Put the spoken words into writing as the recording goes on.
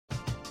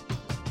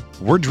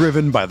We're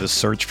driven by the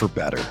search for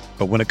better.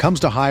 But when it comes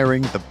to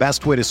hiring, the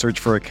best way to search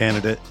for a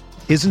candidate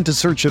isn't to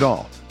search at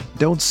all.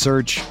 Don't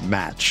search,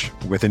 match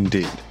with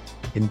Indeed.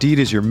 Indeed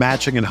is your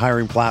matching and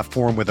hiring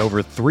platform with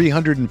over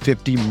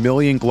 350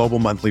 million global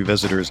monthly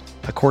visitors,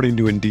 according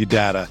to Indeed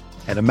data,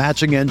 and a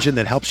matching engine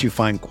that helps you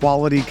find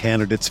quality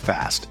candidates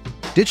fast.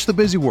 Ditch the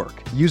busy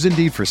work. Use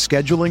Indeed for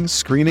scheduling,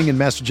 screening, and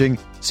messaging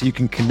so you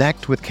can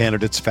connect with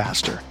candidates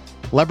faster.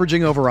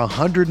 Leveraging over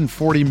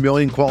 140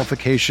 million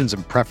qualifications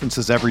and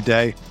preferences every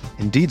day,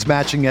 Indeed's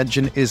matching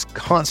engine is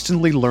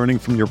constantly learning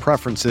from your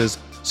preferences,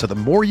 so the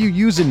more you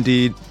use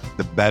Indeed,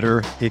 the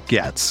better it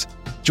gets.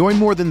 Join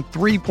more than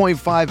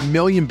 3.5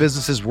 million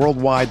businesses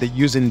worldwide that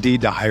use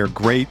Indeed to hire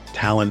great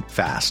talent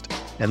fast.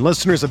 And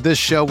listeners of this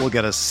show will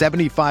get a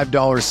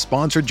 $75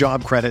 sponsored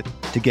job credit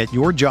to get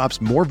your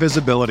jobs more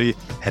visibility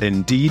at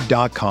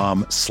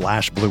Indeed.com/Blue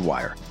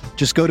Wire.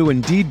 Just go to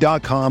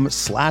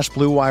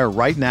Indeed.com/Blue Wire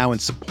right now and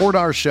support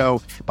our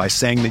show by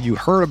saying that you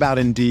heard about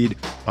Indeed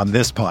on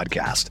this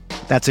podcast.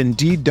 That's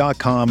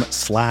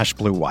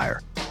Indeed.com/Blue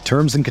Wire.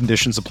 Terms and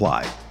conditions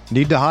apply.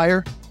 Need to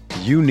hire?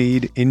 You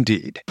need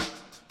Indeed.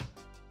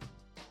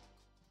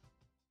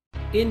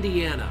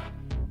 Indiana,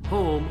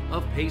 home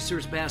of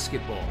Pacers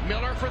basketball.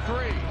 Miller for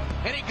three,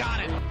 and he got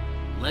it.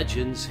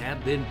 Legends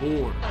have been born.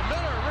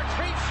 Miller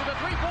retreats to the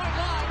three-point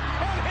line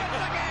and hits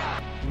again.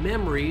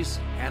 Memories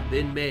have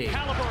been made.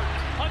 Halliburton,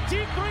 a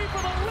deep three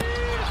for the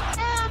lead.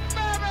 Oh,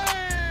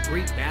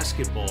 Great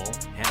basketball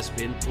has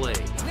been played.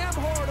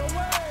 Nembhard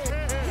away,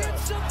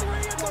 hits a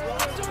three at the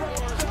buzzer to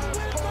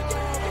win the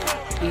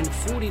game. In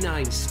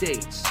 49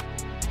 states,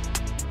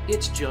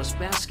 it's just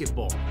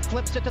basketball.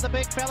 Flips it to the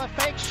big fella,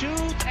 fake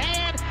shoots,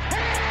 and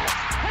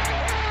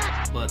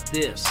hits! But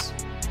this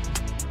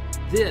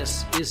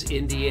is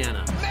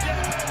Indiana.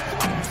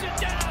 Throws it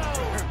down.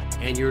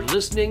 And you're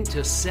listening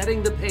to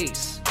Setting the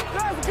Pace.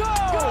 Let's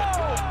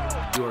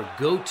go! Your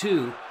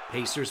go-to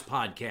Pacers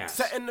podcast.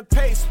 Setting the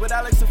pace with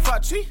Alex and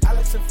Facci.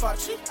 Alex and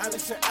Facci.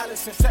 Alex and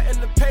Allison. Setting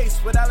the pace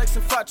with Alex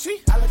and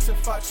Facci. Alex and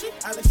Facci.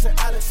 Alex and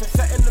Allison.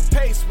 Setting the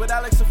pace with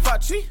Alex and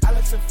Facci.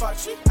 Alex and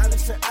Facci.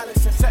 Alex and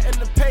Allison. Setting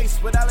the pace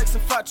with Alex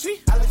and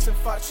Facci. Alex and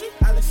Facci.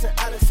 Alex and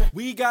Allison.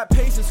 We got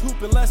Pacers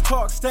hooping, let's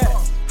talk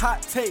stats.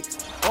 Hot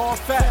takes, all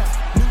facts.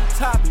 New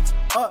topics,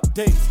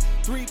 updates.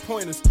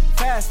 Three-pointers,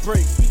 fast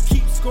breaks. We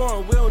keep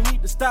scoring, we don't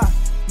need to stop.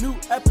 New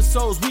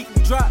episodes,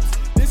 weekly drops.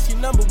 This your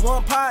number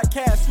one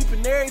podcast.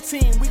 Sweeping every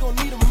team, we gon'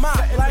 need a mop.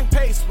 Setting the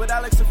pace with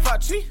Alex and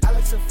Facci.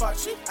 Alex and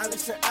Facci.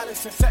 Alex and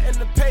Allison. Setting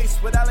the pace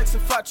with Alex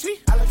and Facci.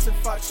 Alex and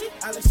Facci.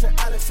 Alex and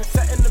Allison.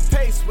 Setting the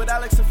pace with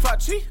Alex and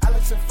Facci.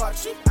 Alex and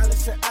Facci.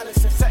 Alex and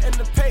Allison. Setting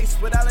the pace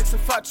with Alex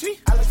and Facci.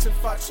 Alex and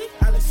Facci.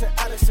 Alex and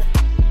Allison.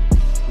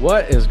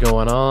 What is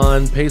going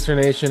on, Pacer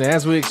Nation?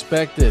 As we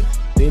expected,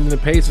 the Indiana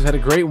Pacers had a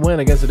great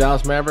win against the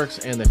Dallas Mavericks,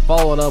 and they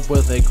followed up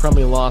with a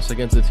crummy loss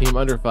against a team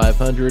under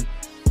 500,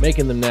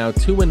 making them now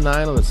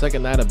 2-9 on the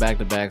second night of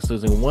back-to-backs,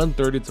 losing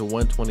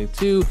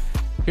 130-122.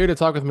 Here to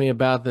talk with me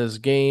about this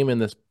game and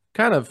this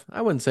kind of,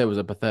 I wouldn't say it was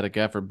a pathetic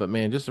effort, but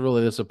man, just a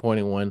really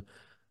disappointing one.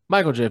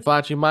 Michael J.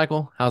 Facci.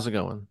 Michael, how's it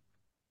going?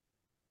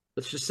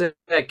 Let's just say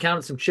I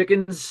counted some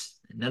chickens,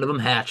 and none of them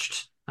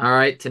hatched. All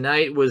right,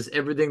 tonight was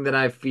everything that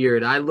I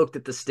feared. I looked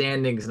at the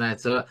standings and I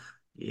thought,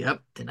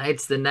 yep,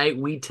 tonight's the night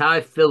we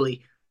tie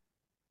Philly.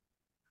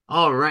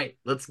 All right,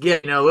 let's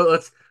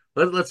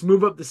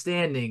move up the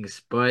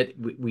standings. But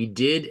we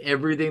did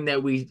everything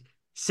that we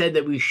said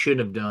that we should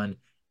have done,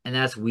 and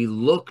that's we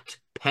looked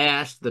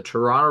past the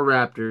Toronto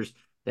Raptors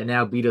that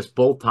now beat us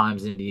both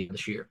times in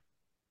this year.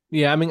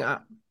 Yeah, I mean,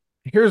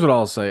 here's what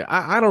I'll say.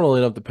 I don't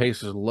really know if the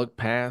Pacers look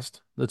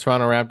past the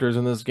Toronto Raptors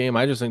in this game.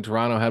 I just think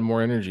Toronto had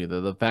more energy.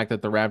 The fact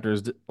that the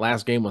Raptors'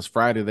 last game was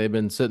Friday, they've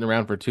been sitting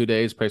around for 2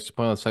 days, Pacers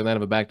playing on the second night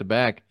of a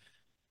back-to-back.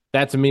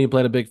 That, to me,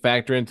 played a big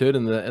factor into it,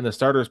 and the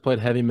starters played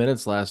heavy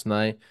minutes last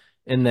night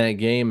in that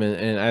game,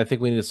 and I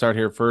think we need to start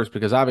here first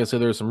because obviously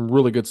there's some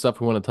really good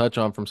stuff we want to touch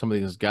on from some of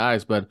these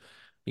guys, but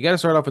you got to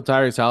start off with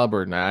Tyrese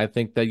Halliburton. I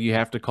think that you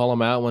have to call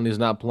him out when he's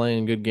not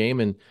playing a good game,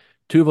 and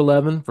 2 of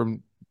 11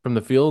 from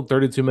the field,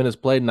 32 minutes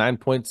played,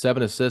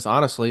 9.7 assists.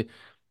 Honestly,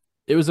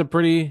 it was a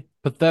pretty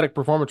pathetic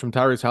performance from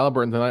Tyrese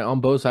Halliburton tonight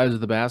on both sides of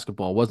the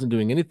basketball. Wasn't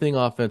doing anything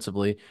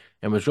offensively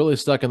and was really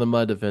stuck in the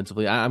mud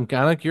defensively. I'm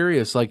kind of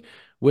curious, like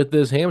with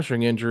this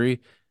hamstring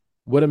injury,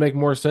 would it make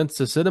more sense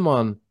to sit him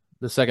on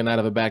the second night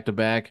of a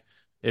back-to-back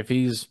if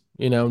he's,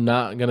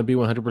 not going to be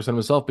 100%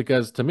 himself?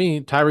 Because to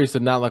me, Tyrese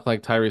did not look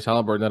like Tyrese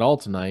Halliburton at all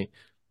tonight.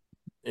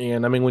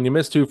 And I mean, when you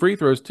miss 2 free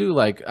throws too,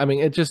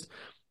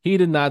 he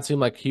did not seem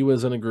like he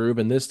was in a groove,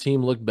 and this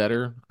team looked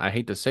better. I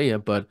hate to say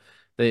it, but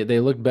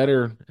they looked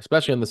better,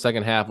 especially in the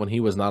second half when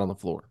he was not on the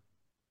floor.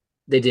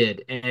 They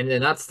did, and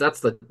that's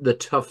the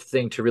tough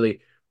thing to really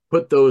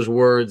put those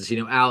words,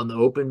 out in the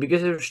open,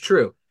 because it was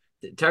true.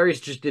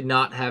 Tyrese just did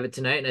not have it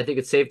tonight, and I think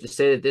it's safe to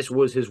say that this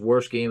was his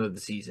worst game of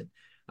the season.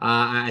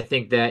 I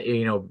think that,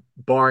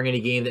 barring any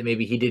game that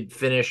maybe he didn't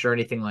finish or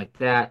anything like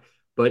that,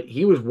 but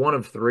he was 1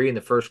 of 3 in the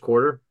first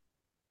quarter.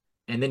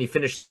 And then he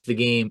finished the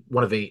game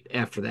 1 of 8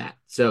 after that.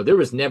 So there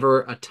was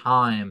never a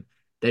time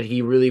that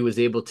he really was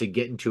able to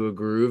get into a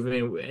groove. I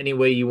mean, any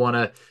way you want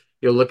to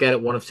look at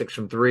it, 1 of 6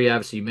 from three.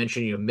 Obviously, you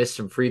mentioned missed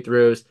some free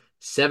throws,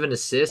 7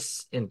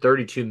 assists in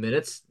 32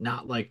 minutes,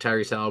 not like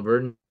Tyrese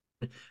Halliburton.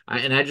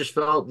 I just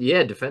felt,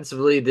 yeah,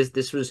 defensively,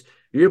 this was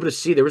you're able to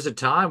see there was a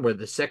time where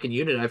the second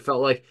unit I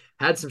felt like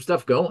had some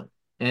stuff going,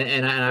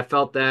 and I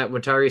felt that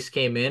when Tyrese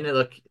came in, and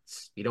look,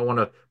 you don't want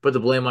to put the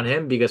blame on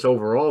him because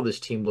overall this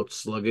team looked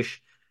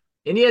sluggish.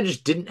 Indiana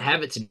just didn't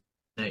have it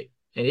tonight.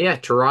 And yeah,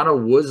 Toronto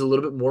was a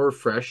little bit more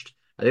refreshed.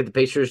 I think the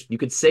Pacers, you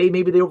could say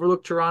maybe they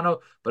overlooked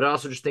Toronto, but I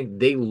also just think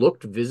they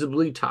looked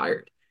visibly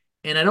tired.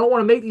 And I don't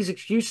want to make these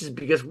excuses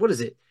because what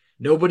is it?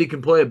 Nobody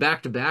can play a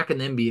back to back in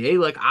the NBA.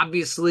 Like,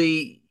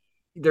 obviously,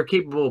 they're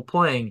capable of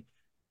playing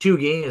 2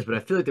 games, but I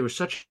feel like there was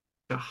such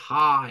a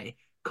high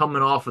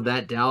coming off of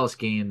that Dallas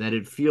game that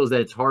it feels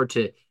that it's hard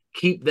to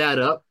keep that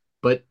up.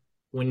 But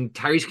when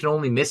Tyrese can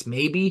only miss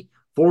maybe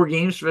 4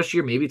 games for the rest of the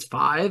year, maybe it's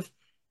 5,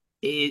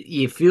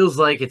 it feels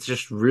like it's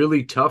just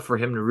really tough for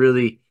him to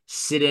really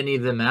sit any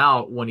of them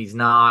out when he's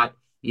not,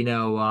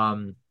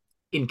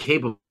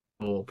 incapable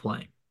of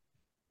playing.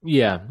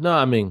 Yeah, no,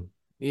 I mean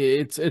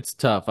it's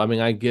tough. I mean,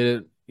 I get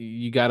it.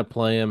 You got to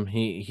play him.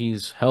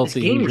 He's This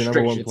healthy. game He's your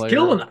number one restriction, it's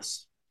killing player.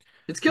 us.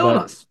 It's killing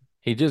But us.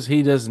 he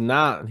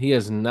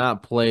has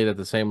not played at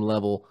the same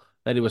level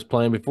that he was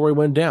playing before he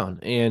went down.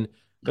 And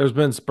there's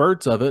been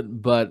spurts of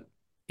it, but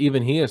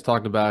even he has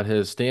talked about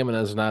his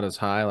stamina is not as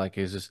high. Like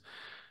he's just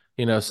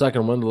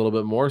sucking wind a little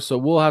bit more. So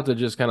we'll have to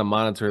just kind of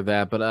monitor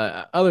that. But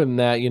other than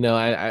that,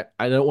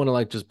 I don't want to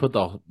like just put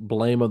the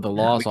blame of the No, we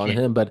loss on can't.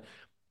 him. But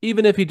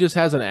even if he just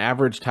has an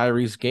average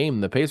Tyrese game,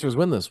 the Pacers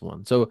win this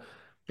one. So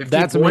 15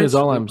 that to me is points.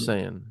 all I'm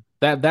saying.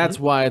 That's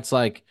Mhm. why it's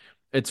like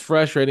it's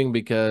frustrating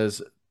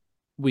because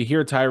we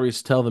hear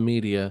Tyrese tell the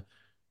media,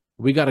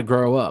 we got to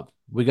grow up.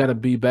 We got to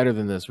be better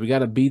than this. We got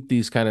to beat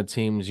these kind of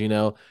teams.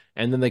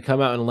 And then they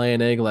come out and lay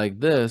an egg like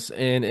this,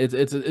 and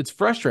it's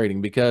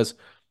frustrating because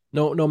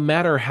no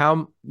matter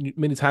how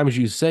many times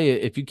you say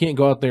it, if you can't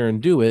go out there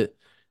and do it,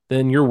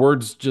 then your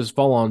words just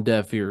fall on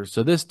deaf ears.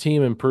 So this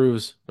team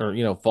improves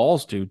or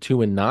falls to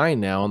 2-9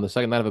 now on the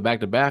second night of a back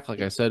to back,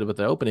 like I said with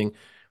the opening.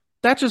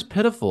 That's just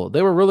pitiful.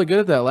 They were really good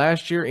at that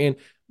last year, and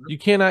you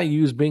cannot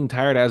use being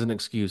tired as an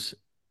excuse.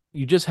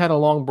 You just had a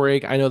long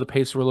break. I know the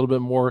pace were a little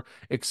bit more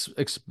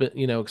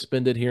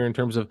expended here in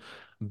terms of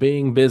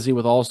being busy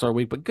with All-Star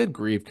week, but good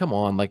grief, come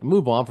on, like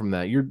move on from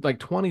that. You're like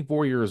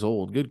 24 years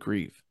old. Good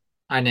grief.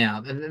 I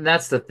know. And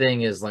that's the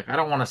thing is like, I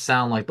don't want to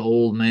sound like the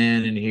old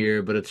man in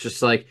here, but it's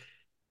just like,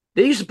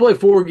 they used to play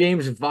 4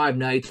 games in 5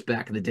 nights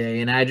back in the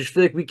day, and I just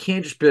feel like we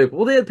can't just be like,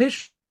 well, they had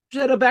Pacers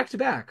had a back to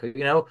back.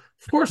 Of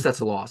course that's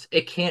a loss.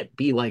 It can't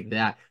be like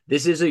that.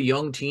 This is a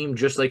young team,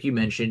 just like you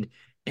mentioned,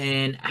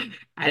 and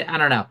I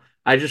don't know.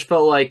 I just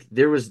felt like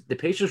the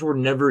Pacers were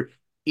never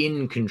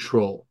in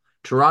control.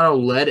 Toronto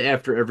led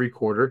after every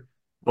quarter.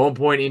 At one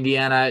point,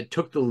 Indiana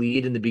took the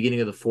lead in the beginning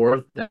of the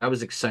fourth. That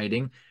was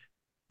exciting.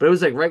 But it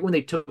was like right when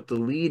they took the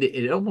lead,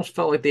 it almost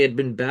felt like they had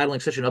been battling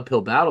such an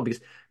uphill battle because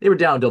they were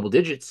down double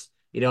digits,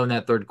 in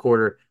that third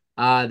quarter.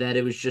 That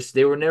it was just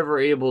they were never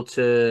able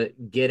to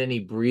get any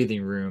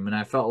breathing room. And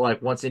I felt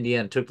like once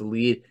Indiana took the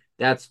lead,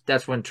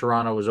 that's when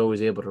Toronto was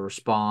always able to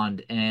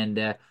respond. And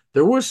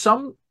there were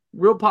some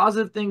real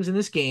positive things in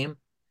this game,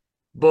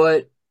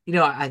 but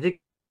I think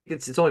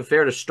it's only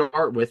fair to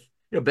start with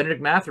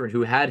Benedict Mathurin,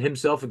 who had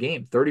himself a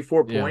game,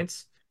 34 Yeah.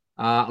 points,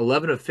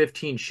 11 of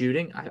 15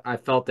 shooting. I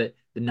felt that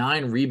the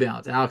 9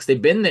 rebounds, Alex,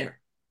 they've been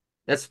there.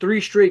 That's 3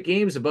 straight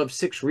games above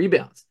 6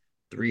 rebounds,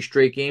 3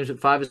 straight games with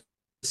 5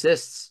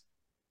 assists.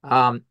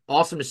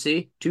 Awesome to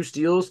see. 2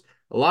 steals,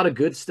 a lot of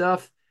good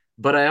stuff.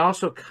 But I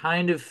also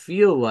kind of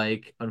feel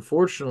like,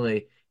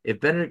 unfortunately, if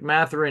Benedict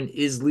Mathurin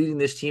is leading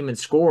this team in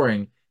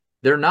scoring,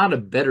 they're not a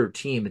better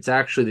team. It's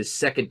actually the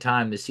second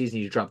time this season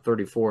he's dropped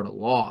 34 in a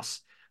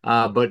loss.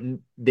 But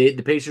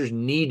the Pacers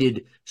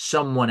needed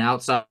someone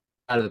outside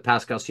of the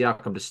Pascal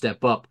Siakam to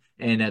step up,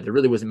 and there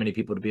really wasn't many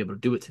people to be able to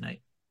do it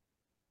tonight.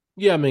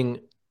 Yeah, I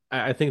mean,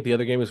 I think the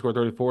other game he scored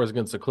 34 is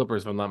against the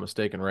Clippers, if I'm not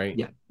mistaken, right?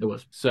 Yeah, it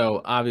was.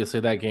 So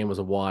obviously that game was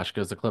a wash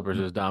because the Clippers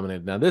just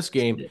dominated. Now this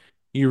game,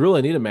 you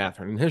really need a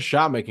Mathurin, and his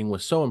shot making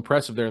was so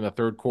impressive there in the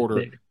third quarter,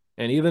 Big.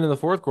 and even in the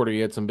fourth quarter,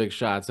 he had some big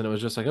shots, and it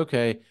was just like,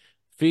 okay,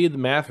 feed the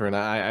Mathurin.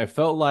 I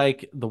felt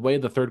like the way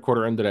the third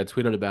quarter ended, I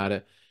tweeted about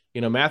it.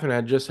 Mathurin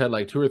had just had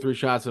like 2 or 3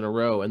 shots in a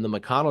row, and then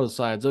McConnell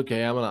decides,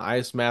 okay, I'm gonna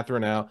ice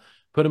Mathurin out,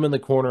 put him in the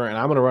corner, and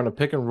I'm gonna run a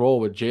pick and roll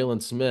with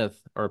Jalen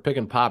Smith or pick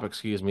and pop,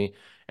 excuse me,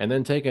 and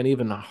then take an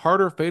even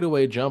harder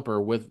fadeaway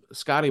jumper with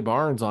Scotty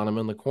Barnes on him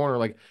in the corner.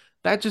 Like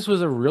that just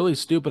was a really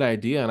stupid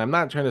idea. And I'm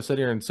not trying to sit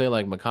here and say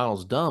like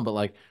McConnell's dumb, but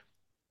like,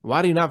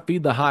 why do you not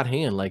feed the hot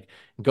hand? Like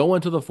go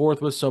into the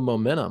fourth with some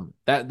momentum.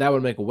 That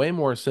would make way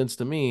more sense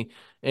to me.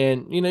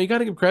 And you got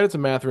to give credit to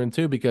Mathurin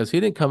too because he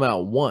didn't come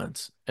out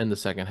once in the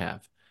second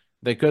half.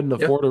 They couldn't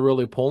Yeah. afford to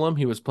really pull him.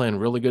 He was playing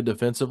really good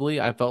defensively.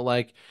 I felt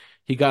like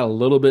he got a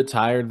little bit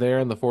tired there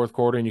in the fourth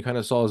quarter, and you kind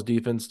of saw his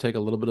defense take a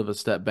little bit of a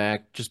step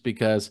back just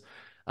because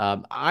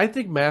I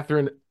think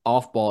Mathurin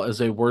off ball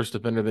is a worse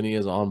defender than he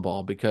is on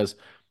ball because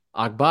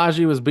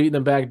Agbaji was beating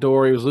him back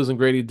door. He was losing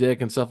Grady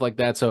Dick and stuff like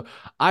that. So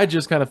I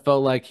just kind of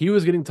felt like he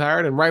was getting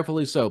tired, and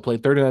rightfully so.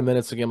 Played 39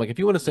 minutes a game. Like, if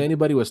you want to say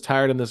anybody was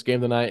tired in this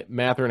game tonight,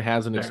 Mathurin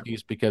has an Fair.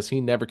 excuse because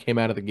he never came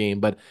out of the game.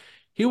 But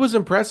he was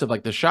impressive.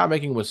 Like, the shot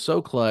making was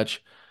so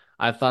clutch.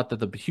 I thought that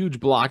the huge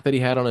block that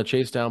he had on a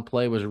chase down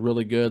play was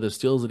really good. The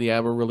steals that he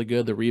had were really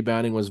good. The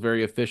rebounding was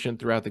very efficient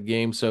throughout the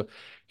game. So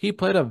he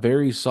played a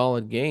very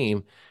solid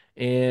game.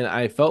 And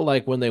I felt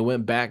like when they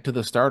went back to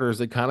the starters,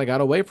 they kind of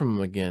got away from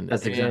him again.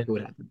 That's And exactly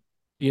what happened.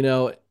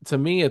 to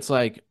me, it's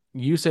like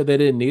you said they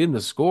didn't need him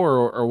to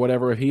score or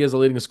whatever. If he is a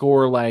leading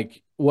scorer,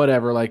 like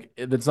whatever, like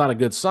that's not a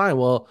good sign.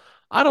 Well,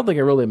 I don't think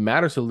it really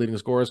matters to the leading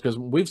scorers because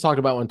we've talked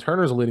about when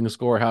Turner's a leading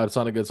scorer, how it's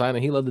not a good sign,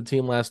 and he led the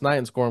team last night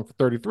in scoring for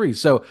 33.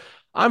 So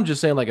I'm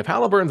just saying, like, if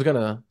Halliburton's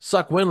gonna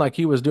suck wind like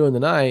he was doing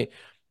tonight,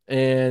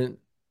 and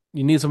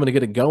you need someone to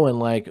get it going,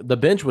 like the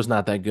bench was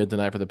not that good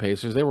tonight for the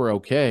Pacers. They were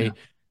okay. Yeah.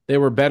 They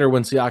were better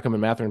when Siakam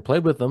and Mathurin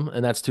played with them,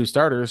 and that's two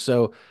starters.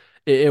 So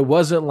it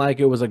wasn't like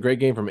it was a great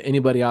game from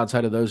anybody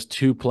outside of those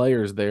two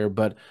players there.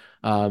 But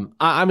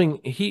I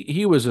mean,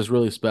 he was just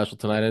really special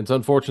tonight. And it's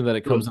unfortunate that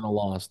it comes in a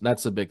loss.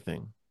 That's the big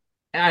thing.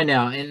 I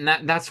know, and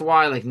that's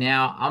why like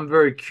now I'm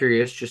very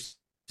curious just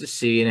to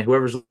see, and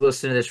whoever's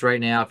listening to this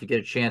right now, if you get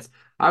a chance,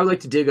 I would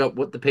like to dig up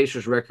what the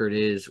Pacers record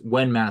is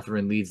when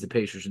Mathurin leads the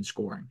Pacers in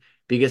scoring.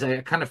 Because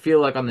I kind of feel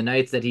like on the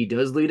nights that he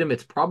does lead them,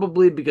 it's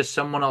probably because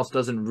someone else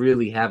doesn't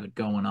really have it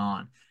going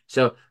on.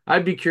 So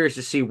I'd be curious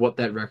to see what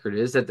that record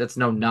is. That's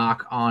no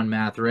knock on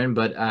Mathurin,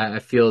 but I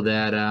feel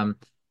that on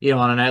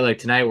a night like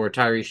tonight where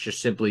Tyrese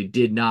just simply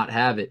did not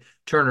have it,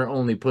 Turner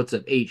only puts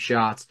up 8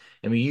 shots.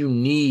 I mean, you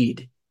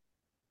need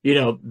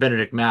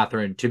Benedict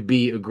Mathurin to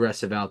be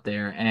aggressive out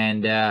there.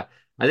 And I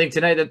think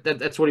tonight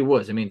that's what he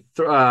was. I mean,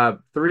 3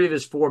 of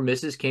his 4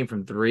 misses came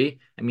from three.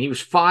 I mean, he was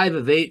 5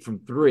 of 8 from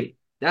three.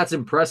 That's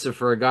impressive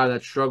for a guy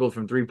that struggled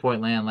from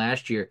 3-point land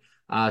last year.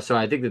 So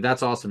I think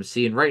that's awesome to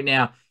see. And right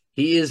now,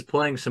 he is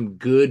playing some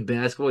good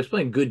basketball. He's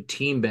playing good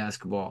team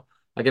basketball.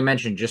 Like I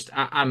mentioned,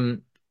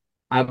 I'm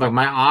like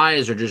my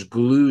eyes are just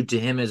glued to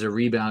him as a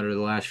rebounder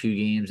the last few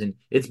games, and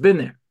it's been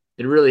there.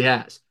 It really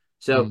has.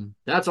 So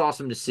that's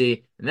awesome to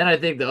see. And then I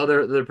think the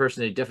other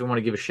person that I definitely want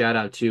to give a shout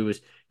out to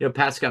is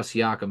Pascal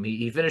Siakam.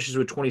 He finishes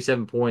with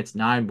 27 points,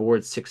 9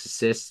 boards, 6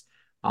 assists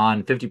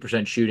on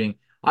 50% shooting.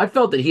 I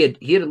felt that he had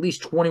at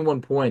least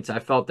 21 points. I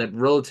felt that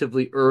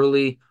relatively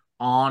early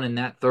on in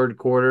that third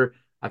quarter.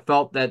 I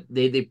felt that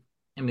they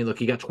I mean, look,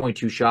 he got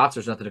 22 shots.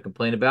 There's nothing to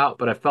complain about.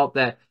 But I felt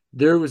that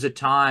there was a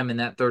time in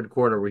that third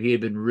quarter where he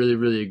had been really,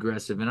 really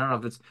aggressive. And I don't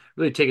know if it's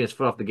really taking his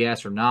foot off the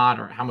gas or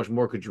not, or how much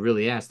more could you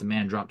really ask? The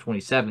man dropped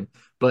 27.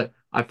 But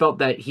I felt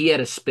that he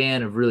had a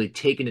span of really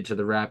taking it to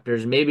the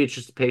Raptors. Maybe it's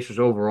just the Pacers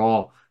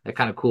overall that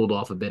kind of cooled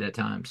off a bit at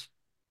times.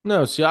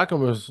 No, Siakam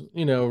was,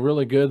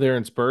 really good there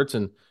in spurts.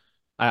 And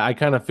I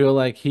kind of feel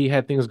like he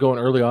had things going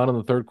early on in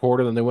the third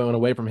quarter, then they went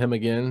away from him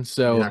again.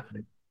 So,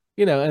 Exactly.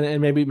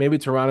 and maybe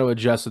Toronto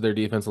adjusted their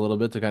defense a little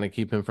bit to kind of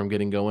keep him from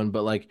getting going.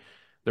 But like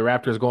the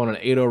Raptors going on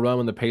an 8-0 run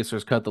when the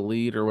Pacers cut the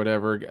lead or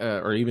whatever,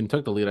 or even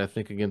took the lead, I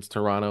think, against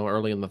Toronto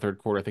early in the third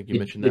quarter. I think you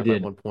mentioned They that at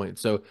did. one point.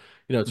 So,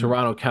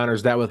 Toronto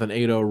counters that with an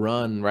 8-0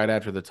 run right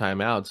after the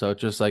timeout. So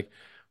it's just like,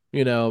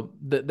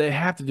 they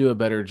have to do a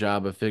better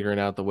job of figuring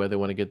out the way they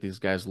want to get these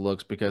guys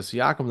looks because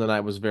Siakam tonight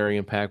was very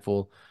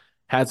impactful,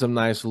 had some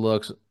nice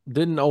looks,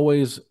 didn't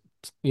always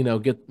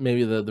get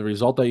maybe the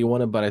result that you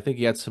wanted, but I think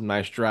he had some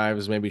nice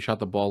drives, maybe shot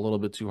the ball a little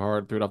bit too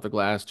hard, threw it off the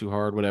glass too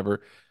hard,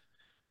 whatever.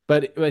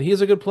 But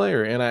he's a good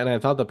player, and I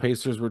thought the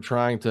Pacers were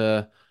trying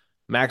to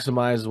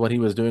maximize what he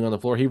was doing on the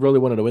floor. He really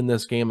wanted to win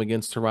this game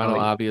against Oh Toronto,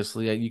 yeah.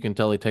 obviously. You can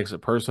tell he takes it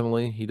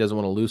personally. He doesn't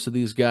want to lose to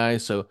these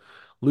guys, so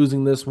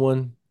losing this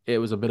one, it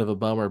was a bit of a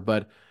bummer.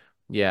 But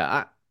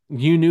yeah,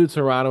 you knew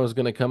Toronto was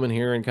going to come in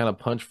here and kind of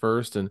punch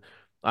first, and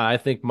I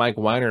think Mike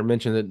Weiner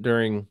mentioned it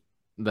during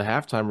the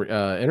halftime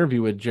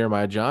interview with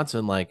Jeremiah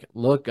Johnson. Like,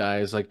 look,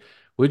 guys, like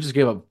we just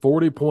gave up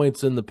 40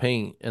 points in the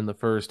paint in the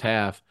first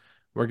half.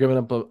 We're giving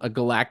up a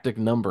galactic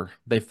number.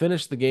 They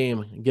finished the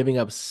game giving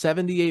up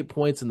 78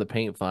 points in the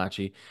paint,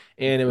 Facci.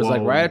 And it was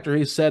like right Whoa. after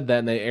he said that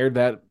and they aired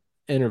that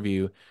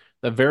interview,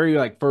 the very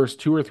like first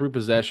 2 or 3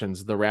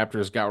 possessions, the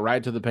Raptors got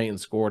right to the paint and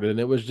scored it. And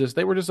it was just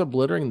they were just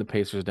obliterating the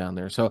Pacers down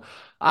there. So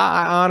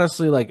I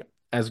honestly like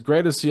as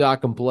great as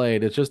Siakam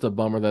played, it's just a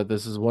bummer that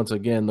this is once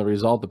again the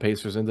result the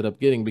Pacers ended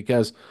up getting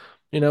because,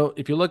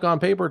 if you look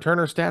on paper,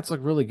 Turner's stats look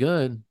really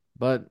good.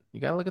 But you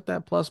got to look at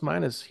that plus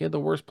minus. He had the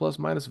worst plus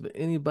minus of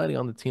anybody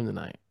on the team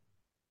tonight.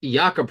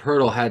 Jakob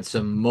Poeltl had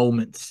some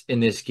moments in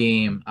this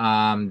game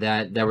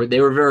that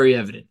were very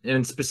evident,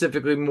 and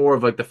specifically more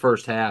of like the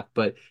first half.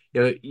 But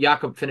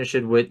Jakob finished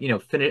with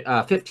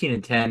 15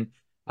 and 10.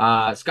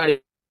 Scotty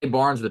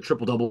Barnes with a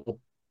triple double,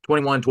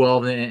 21,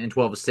 12, and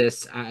 12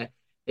 assists.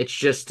 It's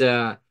just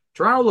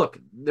Toronto. Look,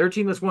 their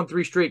team has won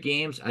 3 straight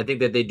games. I think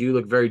that they do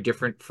look very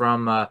different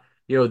from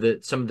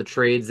some of the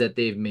trades that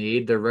they've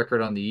made. Their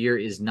record on the year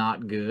is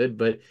not good,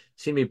 but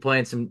seem to be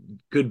playing some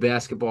good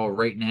basketball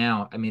right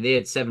now. I mean, they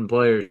had 7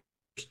 players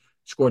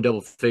scoring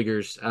double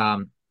figures.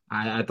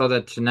 I thought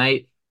that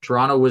tonight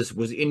Toronto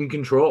was in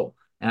control.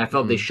 and I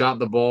felt they shot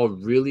the ball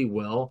really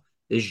well.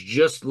 This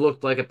just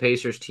looked like a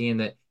Pacers team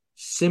that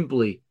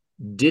simply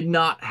did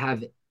not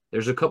have it.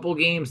 There's a couple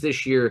games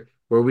this year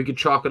where we could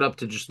chalk it up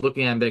to just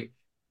looking at it,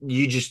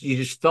 you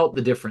just felt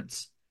the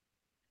difference.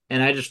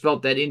 And I just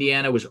felt that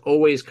Indiana was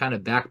always kind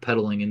of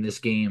backpedaling in this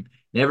game,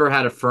 never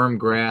had a firm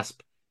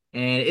grasp.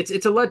 And it's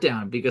a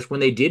letdown because when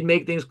they did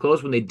make things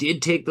close, when they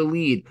did take the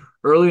lead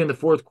early in the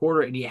fourth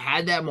quarter and you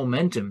had that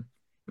momentum,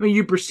 I mean,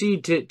 you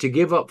proceed to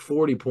give up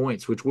 40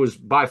 points, which was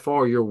by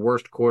far your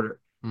worst quarter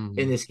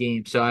in this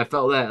game. So I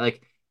felt that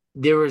like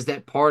there was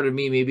that part of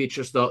me, maybe it's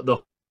just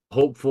the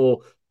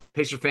hopeful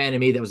Pacer fan in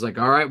me that was like,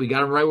 all right, we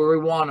got him right where we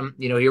want him.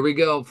 Here we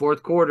go.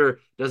 Fourth quarter.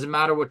 Doesn't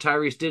matter what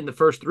Tyrese did in the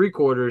first three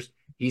quarters.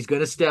 He's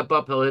going to step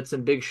up. He'll hit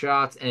some big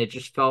shots. And it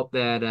just felt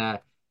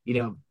that,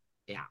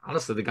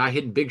 honestly, the guy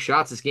hitting big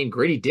shots this game,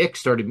 Grady Dick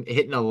started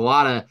hitting a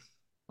lot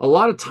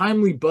of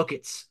timely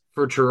buckets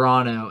for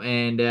Toronto.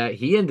 And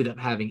he ended up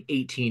having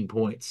 18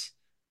 points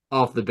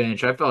off the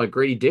bench. I felt like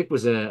Grady Dick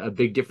was a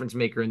big difference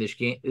maker in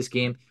this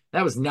game.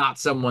 That was not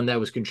someone that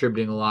was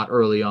contributing a lot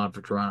early on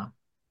for Toronto.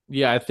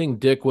 Yeah, I think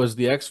Dick was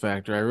the X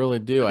factor. I really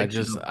do.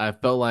 I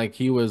felt like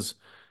he was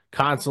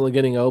constantly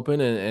getting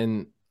open,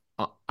 and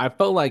I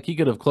felt like he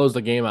could have closed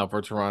the game out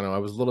for Toronto. I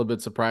was a little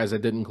bit surprised I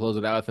didn't close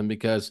it out with him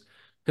because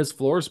his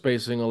floor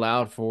spacing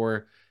allowed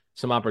for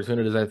some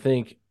opportunities. I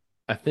think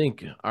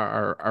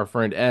our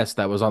friend S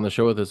that was on the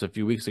show with us a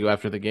few weeks ago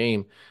after the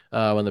game,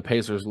 when the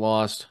Pacers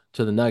lost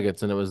to the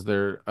Nuggets, and it was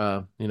their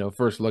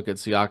first look at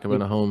Siakam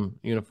in a home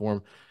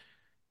uniform.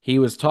 He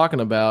was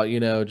talking about,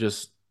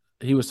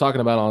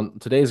 on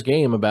today's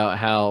game about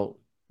how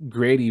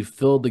Grady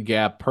filled the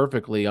gap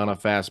perfectly on a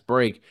fast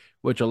break,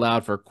 which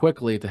allowed for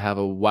Quickly to have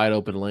a wide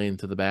open lane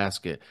to the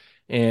basket.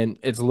 And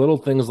it's little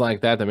things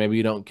like that maybe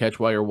you don't catch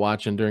while you're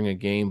watching during a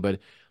game. But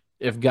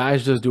if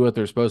guys just do what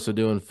they're supposed to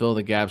do and fill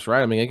the gaps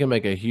right, I mean, it can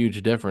make a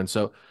huge difference.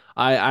 So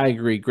I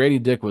agree. Grady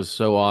Dick was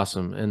so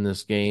awesome in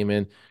this game.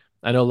 And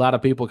I know a lot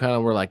of people kind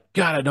of were like,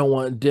 God, I don't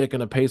want Dick in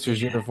a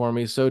Pacers uniform.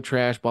 He's so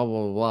trash, blah,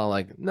 blah, blah, blah.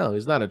 Like, no,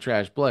 he's not a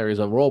trash player. He's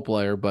a role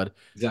player. But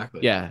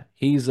exactly, yeah,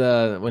 he's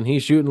when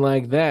he's shooting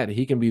like that,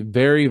 he can be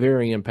very,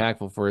 very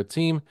impactful for a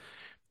team.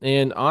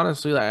 And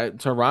honestly,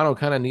 Toronto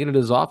kind of needed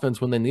his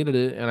offense when they needed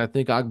it. And I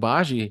think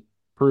Agbaji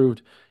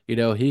proved,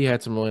 he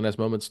had some really nice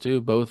moments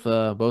too. Both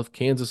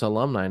Kansas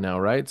alumni now,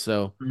 right?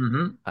 So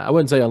I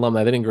wouldn't say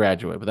alumni; they didn't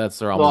graduate, but that's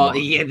their alma mater.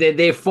 Yeah,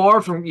 they're far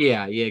from.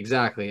 Yeah,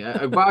 exactly.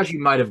 Agbaji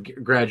might have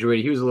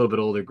graduated. He was a little bit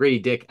older. Grady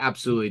Dick,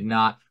 absolutely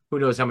not. Who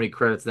knows how many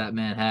credits that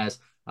man has?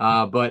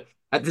 But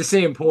at the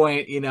same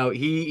point,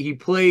 he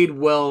played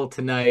well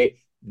tonight.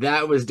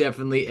 That was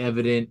definitely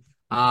evident.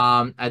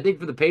 I think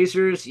for the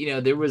Pacers,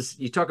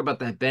 you talk about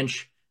that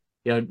bench,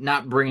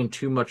 not bringing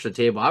too much to the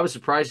table. I was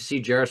surprised to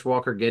see Jarris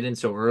Walker get in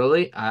so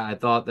early. I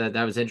thought that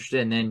was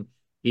interesting, and then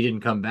he didn't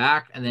come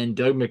back. And then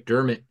Doug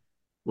McDermott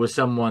was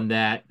someone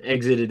that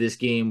exited this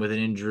game with an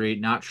injury.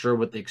 Not sure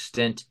what the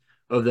extent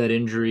of that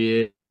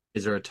injury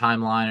is or a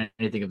timeline or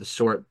anything of the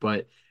sort,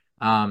 but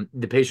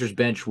the Pacers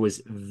bench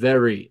was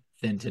very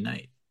thin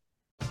tonight.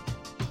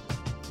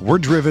 We're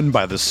driven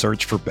by the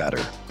search for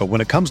better. But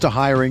when it comes to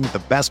hiring,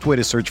 the best way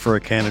to search for a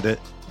candidate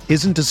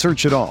isn't to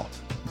search at all.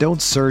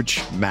 Don't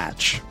search,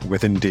 match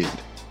with Indeed.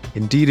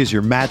 Indeed is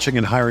your matching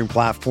and hiring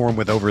platform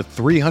with over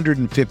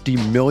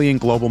 350 million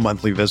global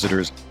monthly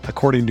visitors,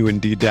 according to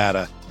Indeed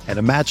data, and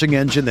a matching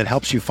engine that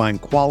helps you find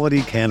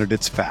quality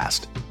candidates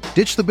fast.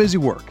 Ditch the busy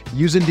work.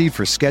 Use Indeed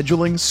for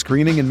scheduling,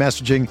 screening, and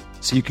messaging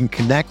so you can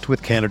connect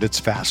with candidates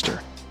faster.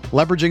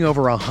 Leveraging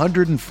over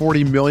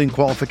 140 million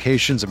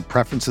qualifications and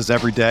preferences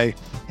every day,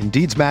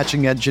 Indeed's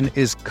matching engine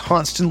is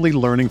constantly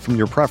learning from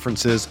your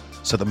preferences,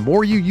 so the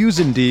more you use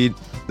Indeed,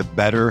 the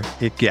better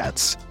it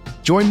gets.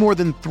 Join more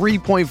than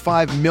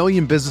 3.5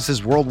 million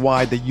businesses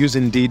worldwide that use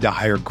Indeed to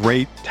hire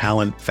great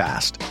talent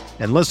fast.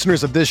 And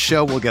listeners of this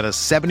show will get a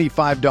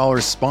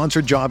 $75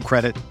 sponsored job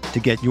credit to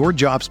get your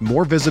jobs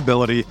more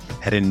visibility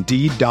at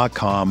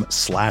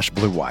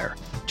Indeed.com/Blue Wire.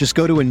 Just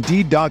go to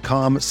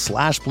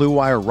Indeed.com/Blue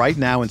Wire right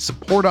now and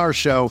support our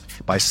show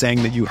by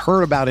saying that you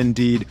heard about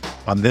Indeed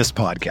on this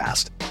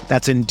podcast.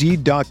 That's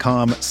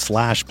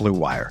Indeed.com/Blue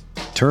Wire.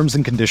 Terms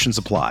and conditions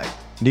apply.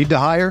 Need to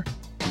hire?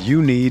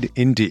 You need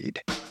Indeed.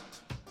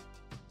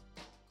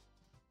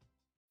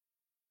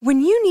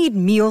 When you need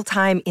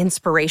mealtime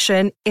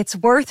inspiration, it's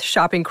worth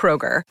shopping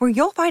Kroger, where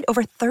you'll find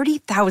over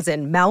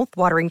 30,000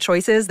 mouth-watering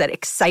choices that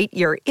excite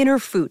your inner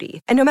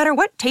foodie. And no matter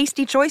what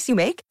tasty choice you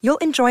make, you'll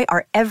enjoy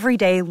our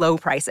everyday low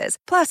prices,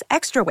 plus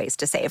extra ways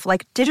to save,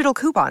 like digital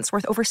coupons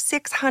worth over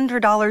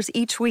 $600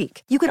 each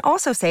week. You can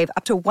also save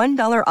up to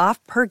 $1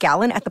 off per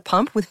gallon at the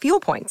pump with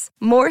fuel points.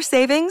 More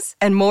savings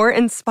and more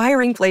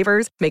inspiring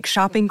flavors make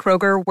shopping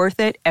Kroger worth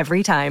it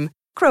every time.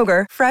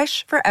 Kroger,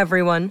 fresh for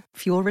everyone.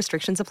 Fuel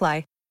restrictions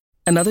apply.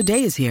 Another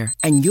day is here,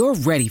 and you're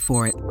ready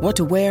for it. What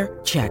to wear?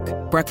 Check.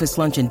 Breakfast,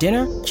 lunch, and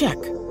dinner? Check.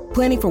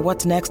 Planning for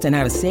what's next and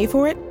how to save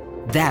for it?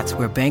 That's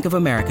where Bank of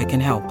America can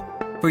help.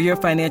 For your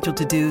financial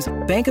to-dos,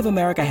 Bank of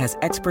America has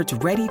experts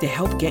ready to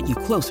help get you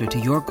closer to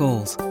your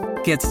goals.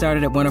 Get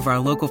started at one of our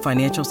local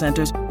financial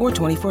centers or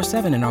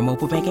 24/7 in our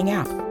mobile banking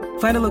app.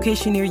 Find a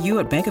location near you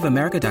at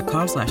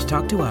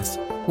bankofamerica.com/talktous.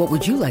 What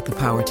would you like the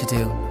power to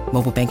do?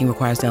 Mobile banking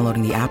requires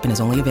downloading the app and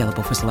is only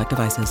available for select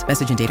devices.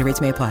 Message and data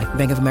rates may apply.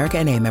 Bank of America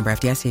N.A., member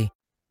FDIC.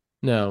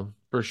 No,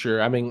 for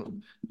sure. I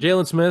mean,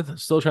 Jalen Smith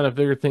still trying to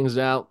figure things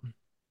out.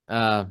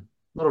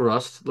 Little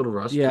rust,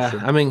 Yeah, for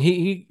sure. I mean,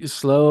 he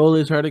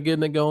slowly started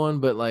getting it going,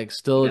 but like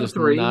still just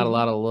not a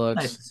lot of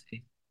looks. Nice to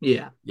see.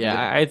 Yeah.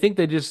 Yeah, I think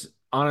they just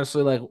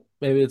honestly like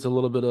maybe it's a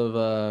little bit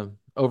of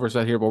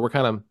oversight here, but we're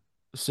kind of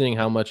seeing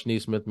how much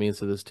Neesmith means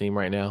to this team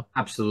right now.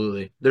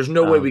 Absolutely. There's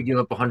no way we give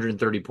up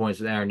 130 points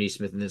with Aaron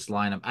Neesmith in this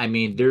lineup. I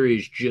mean, there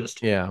is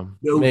just no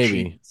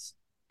maybe. chance.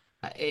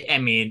 I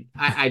mean,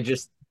 I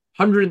just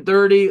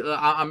 130.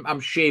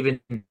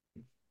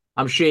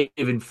 I'm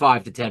shaving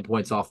 5 to 10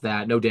 points off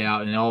that, no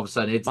doubt. And all of a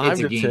sudden, it's a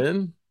game.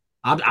 10?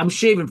 I'm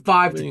shaving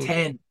 5 to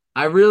 10.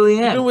 I really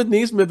am. Even with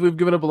Neesmith, we've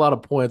given up a lot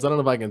of points. I don't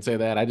know if I can say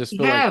that. I just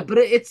feel like but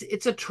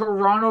it's a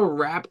Toronto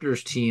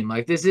Raptors team.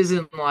 Like this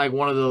isn't like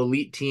one of the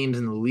elite teams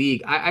in the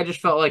league. I just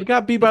felt like we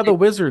got beat by the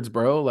Wizards,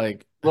 bro.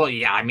 Like, well,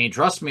 yeah. I mean,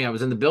 trust me, I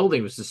was in the building.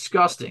 It was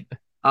disgusting.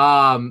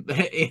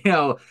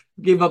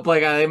 Gave up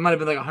like it might have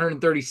been like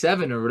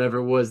 137 or whatever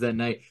it was that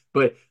night.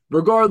 But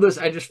regardless,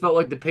 I just felt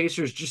like the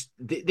Pacers just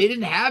they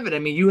didn't have it. I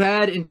mean, you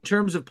had in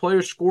terms of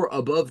players score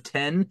above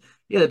 10.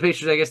 Yeah, the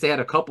Pacers, I guess they had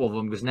a couple of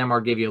them because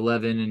Neymar gave you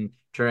 11 and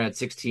Turner had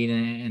 16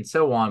 and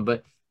so on.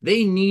 But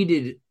they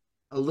needed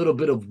a little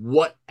bit of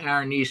what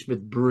Aaron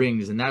Neesmith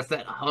brings, and that's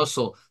that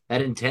hustle,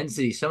 that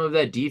intensity, some of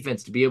that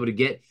defense to be able to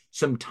get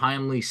some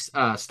timely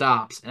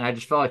stops. And I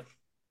just felt like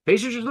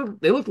Pacers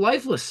they looked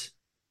lifeless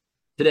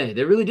today.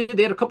 They really did.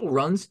 They had a couple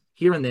runs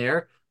here and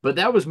there, but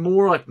that was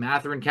more like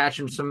Mathurin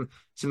catching some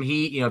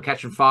heat,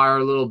 catching fire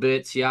a little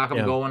bit.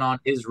 Siakam going on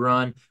his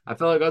run. I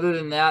felt like other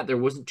than that, there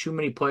wasn't too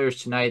many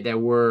players tonight that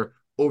were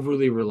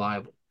overly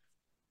reliable.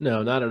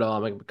 No, not at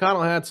all. I mean,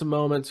 McConnell had some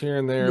moments here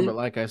and there, but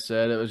like I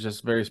said, it was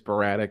just very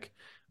sporadic.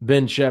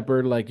 Ben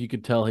Shepherd, like you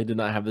could tell he did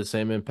not have the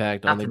same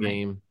impact on the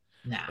game.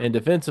 No. And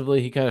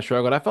defensively, he kind of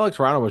struggled. I felt like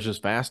Toronto was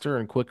just faster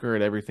and quicker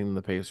at everything than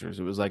the Pacers.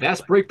 It was like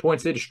fast break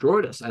points, they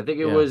destroyed us. I think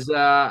it was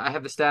I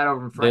have the stat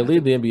over in front. They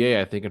lead the NBA,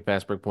 I think, in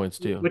fast break points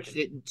too.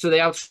 So they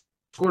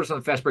outscored us on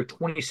the fast break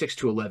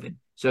 26-11.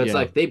 So it's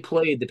like they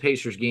played the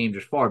Pacers game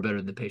just far better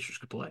than the Pacers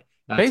could play.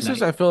 Pacers,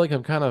 tonight. I feel like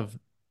have kind of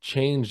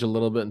changed a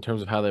little bit in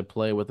terms of how they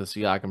play with the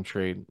Siakam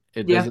trade.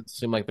 It doesn't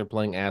seem like they're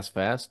playing as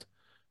fast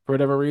for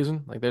whatever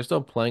reason. Like they're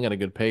still playing at a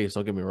good pace,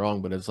 don't get me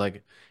wrong, but it's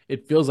like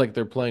it feels like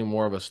they're playing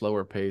more of a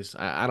slower pace.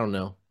 I don't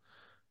know.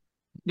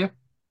 Yeah.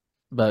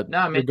 But no,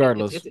 I mean,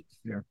 regardless. it's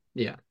fair.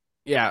 Yeah.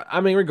 Yeah,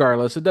 I mean,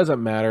 regardless, it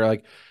doesn't matter.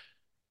 Like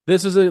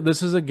this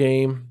is a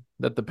game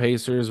that the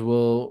Pacers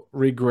will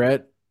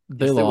regret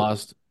they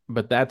lost,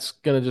 but that's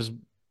gonna just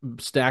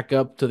stack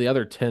up to the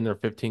other 10 or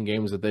 15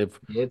 games that they've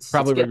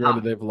probably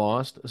regretted they've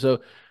lost.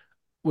 So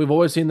we've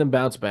always seen them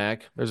bounce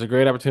back. There's a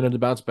great opportunity to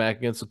bounce back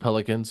against the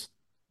Pelicans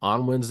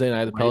on Wednesday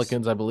night. The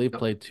Pelicans, I believe,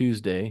 play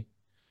Tuesday.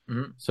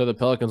 Mm-hmm. So the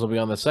Pelicans will be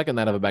on the second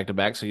night of a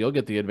back-to-back. So you'll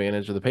get the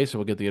advantage, or the Pacers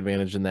will get the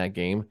advantage in that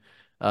game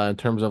in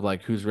terms of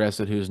like who's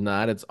rested, who's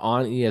not. It's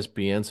on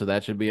ESPN, so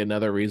that should be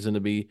another reason to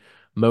be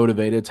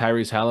motivated.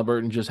 Tyrese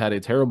Halliburton just had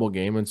a terrible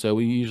game, and so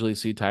we usually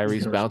see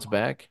Tyrese bounce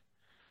back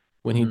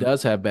when he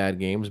does have bad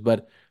games.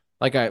 But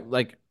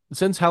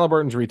since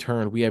Halliburton's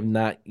return, we have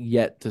not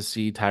yet to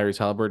see Tyrese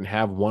Halliburton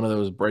have one of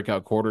those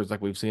breakout quarters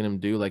like we've seen him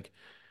do. Like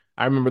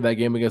I remember that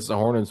game against the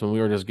Hornets when we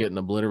were just getting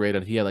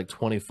obliterated. He had like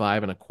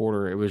 25 and a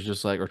quarter. It was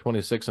just like, or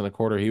 26 and a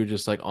quarter. He was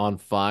just like on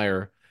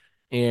fire.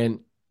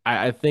 And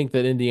I think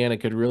that Indiana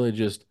could really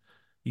just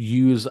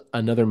use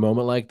another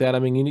moment like that. I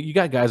mean, you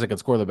got guys that can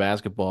score the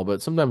basketball,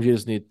 but sometimes you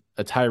just need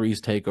a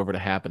Tyrese takeover to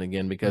happen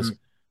again because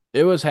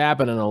it was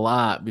happening a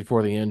lot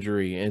before the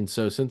injury. And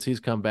so since he's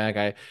come back,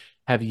 I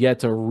have yet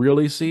to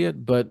really see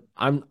it, but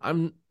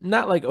I'm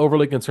not like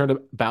overly concerned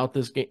about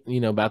this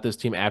game, about this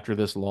team after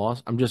this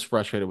loss. I'm just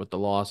frustrated with the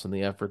loss and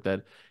the effort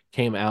that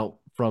came out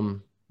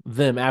from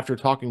them after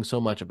talking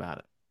so much about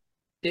it.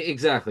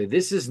 Exactly.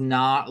 This is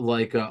not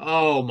like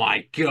oh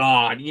my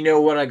God, you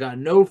know what? I got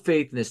no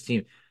faith in this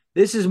team.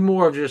 This is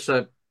more of just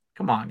a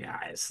come on,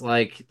 guys.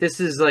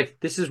 This is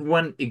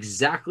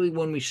exactly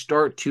when we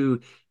start to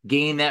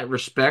gain that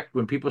respect,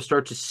 when people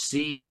start to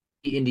see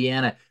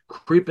Indiana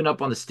creeping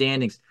up on the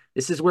standings.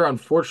 This is where,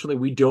 unfortunately,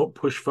 we don't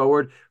push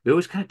forward. We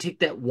always kind of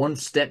take that one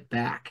step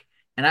back.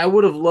 And I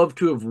would have loved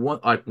to have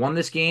won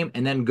this game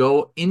and then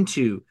go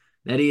into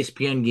that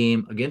ESPN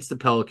game against the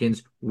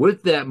Pelicans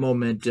with that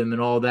momentum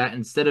and all that,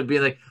 instead of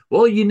being like,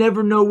 well, you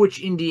never know which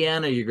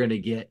Indiana you're going to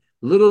get.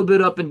 A little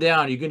bit up and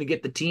down. You're going to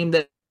get the team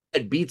that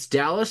beats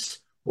Dallas,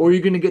 or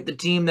you're going to get the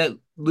team that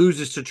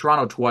loses to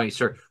Toronto twice,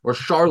 or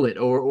Charlotte,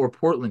 or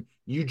Portland.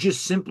 You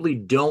just simply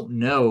don't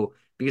know,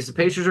 because the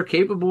Pacers are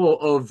capable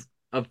of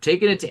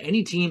taking it to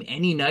any team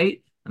any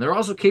night, and they're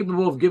also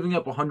capable of giving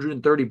up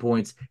 130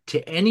 points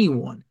to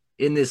anyone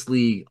in this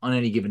league on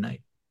any given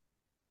night.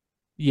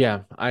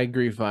 Yeah, I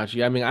agree,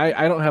 Fachi. I mean,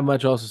 I don't have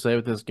much else to say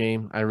with this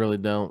game. I really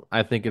don't.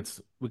 I think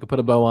we can put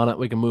a bow on it.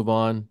 We can move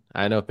on.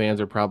 I know fans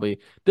are probably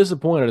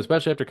disappointed,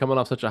 especially after coming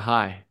off such a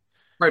high. You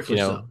Rightfully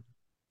know,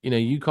 so.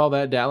 you call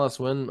that Dallas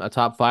win a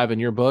top five in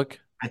your book?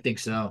 I think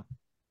so.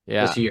 This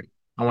Yeah, year.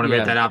 I want to make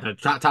yeah, that out there.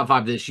 Top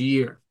five this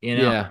year.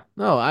 yeah.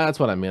 No, that's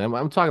what I mean.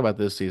 I'm talking about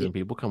this season,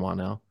 people. Come on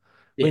now.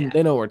 Yeah.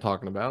 They know what we're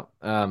talking about.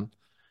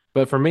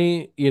 But for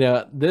me,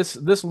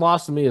 this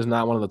loss to me is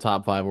not one of the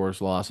top five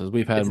worst losses.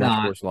 We've had It's much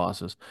not. worse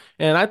losses,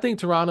 and I think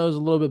Toronto is a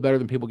little bit better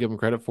than people give them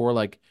credit for.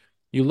 Like,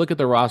 you look at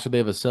the roster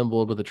they've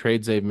assembled with the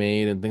trades they've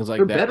made and things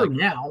They're like that. better Like,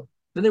 now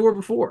than they were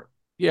before.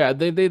 yeah,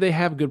 they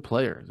have good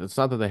players. It's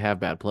not that they have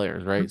bad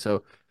players, right?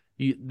 So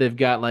they've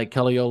got like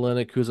Kelly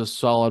Olynyk, who's a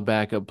solid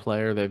backup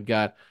player. They've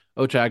got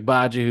Ochai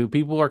Agbaji, who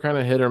people are kind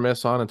of hit or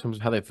miss on in terms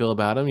of how they feel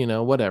about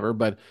him, whatever.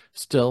 But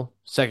still,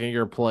 second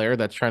year player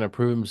that's trying to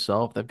prove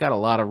himself. They've got a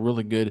lot of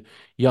really good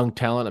young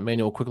talent.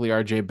 Emmanuel quickly,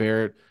 RJ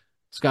Barrett,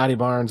 Scotty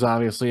Barnes,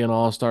 obviously an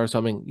all star. So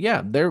I mean,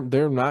 yeah, they're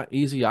not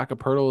easy.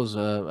 Acapurdo is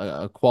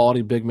a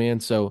quality big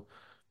man. So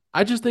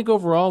I just think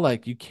overall,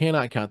 like, you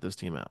cannot count this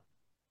team out.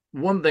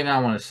 One thing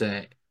I want to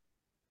say,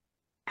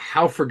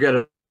 how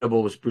forgettable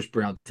was Bruce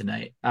Brown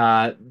tonight?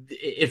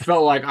 It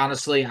felt like,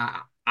 honestly,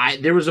 I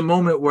there was a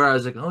moment where I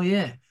was like, oh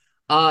yeah.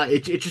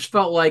 It just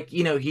felt like,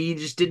 he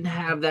just didn't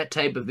have that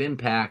type of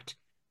impact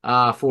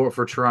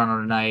for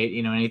Toronto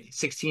tonight.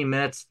 16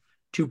 minutes,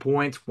 2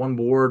 points, one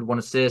board, one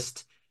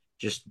assist,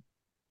 just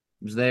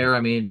was there.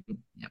 I mean,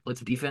 yeah, played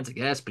some defense, I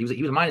guess, but he was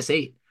a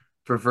 -8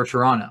 for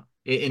Toronto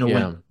in a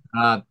Yeah.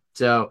 win.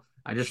 So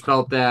I just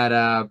felt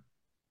that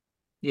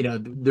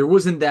there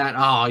wasn't that,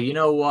 oh, you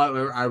know what?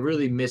 I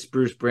really miss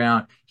Bruce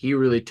Brown. He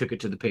really took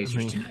it to the I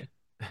Pacers mean, tonight.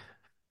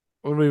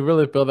 would we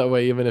really feel that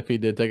way even if he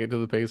did take it to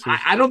the Pacers?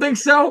 I don't think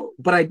so,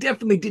 but I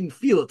definitely didn't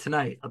feel it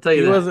tonight. I'll tell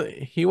you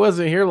that. He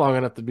wasn't here long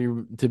enough to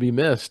be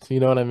missed. You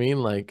know what I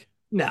mean? Like,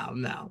 No,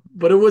 no.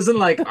 But it wasn't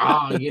like,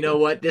 oh, you know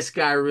what? This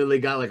guy really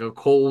got like a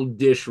cold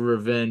dish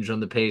revenge on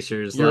the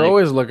Pacers. you're Like,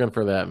 always looking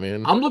for that,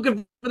 man. I'm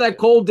looking for that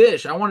cold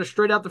dish. I want it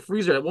straight out the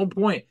freezer. At one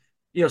point,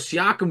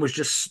 Siakam was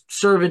just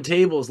serving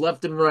tables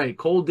left and right,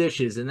 cold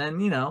dishes, and then,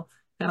 kind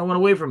of went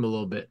away from him a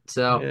little bit.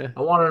 So Yeah.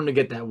 I wanted him to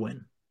get that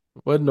win.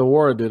 What did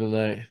Nawara do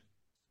tonight?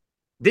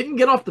 Didn't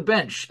get off the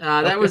bench.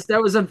 That Okay. was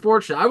that was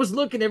unfortunate. I was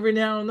looking every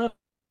now and then.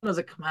 I was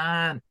like, come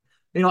on.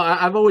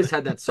 I've always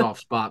had that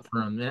soft spot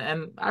for him,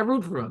 and I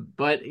root for him.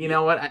 But you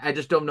know what? I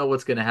just don't know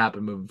what's going to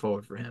happen moving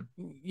forward for him.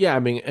 Yeah, I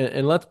mean,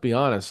 and let's be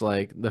honest,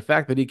 like, the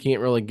fact that he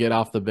can't really get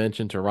off the bench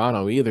in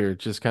Toronto either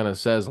just kind of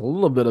says a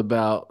little bit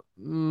about,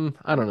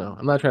 I don't know.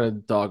 I'm not trying to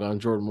dog on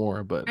Jordan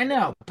Moore, but I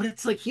know, but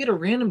it's like he had a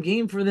random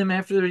game for them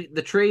after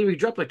the trade. He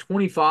dropped like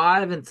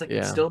 25, and it's like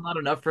it's yeah. still not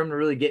enough for him to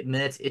really get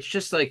minutes. It's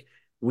just like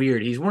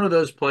weird. He's one of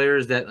those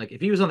players that, like,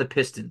 if he was on the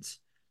Pistons,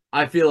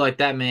 I feel like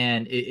that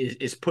man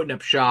is putting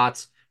up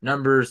shots,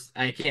 numbers.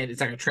 It's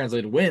not gonna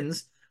translate to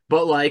wins,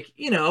 but like,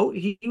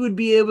 he would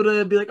be able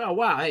to be like, oh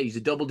wow, hey, he's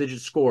a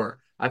double-digit scorer.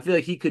 I feel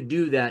like he could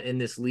do that in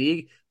this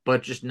league,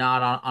 but just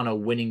not on a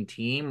winning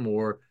team,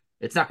 or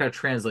it's not gonna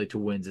translate to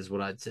wins, is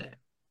what I'd say.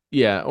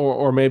 Yeah,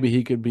 or maybe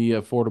he could be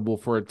affordable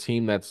for a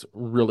team that's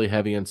really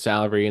heavy in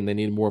salary and they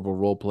need more of a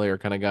role player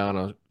kind of guy on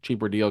a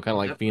cheaper deal, kind of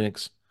like Yep.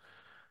 Phoenix.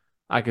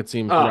 I could see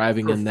him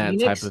thriving For in that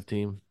type Phoenix, of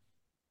team.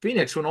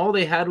 when all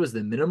they had was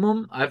the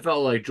minimum, I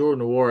felt like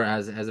Jordan Nwora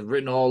has it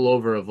written all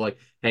over of like,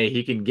 hey,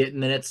 he can get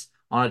minutes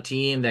on a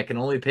team that can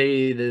only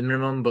pay the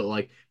minimum, but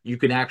like you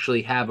can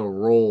actually have a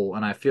role,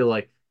 and I feel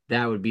like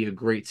that would be a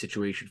great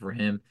situation for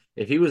him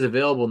if he was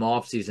available in the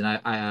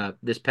offseason.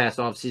 This past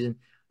offseason,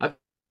 I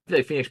feel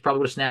like Phoenix probably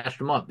would have snatched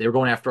him up. They were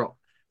going after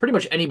pretty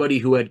much anybody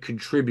who had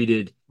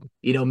contributed,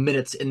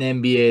 minutes in the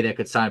NBA that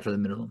could sign for the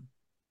minimum.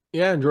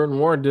 Yeah, and Jordan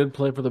Moore did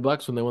play for the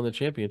Bucks when they won the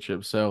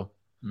championship. So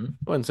Hmm?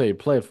 I wouldn't say he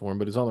played for him,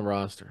 but he's on the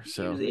roster.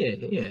 Yeah, yeah,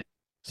 he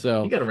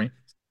So got a ring.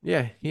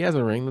 yeah, he has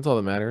a ring. That's all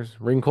that matters.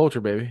 Ring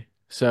culture, baby.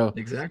 So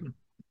Exactly.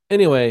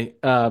 anyway,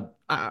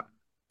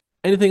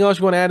 anything else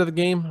you want to add to the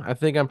game? I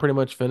think I'm pretty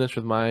much finished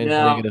with my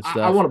No, negative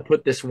I stuff. want to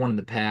put this one in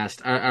the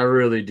past. I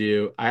really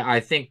do. I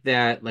think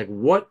that, like,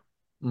 what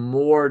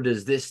more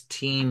does this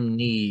team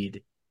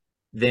need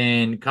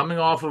than coming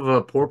off of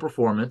a poor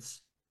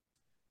performance?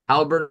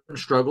 Halliburton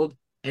struggled,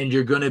 and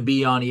you're going to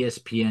be on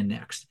ESPN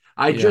next.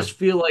 I Yeah. just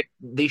feel like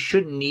they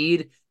shouldn't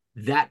need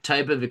that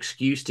type of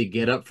excuse to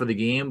get up for the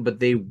game, but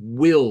they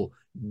will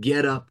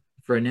get up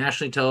for a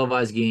nationally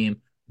televised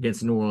game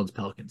against the New Orleans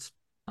Pelicans.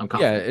 I'm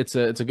Yeah, confident.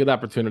 it's a good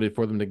opportunity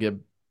for them to get,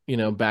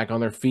 back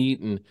on their feet,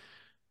 and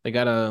they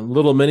got a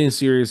little mini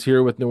series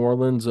here with New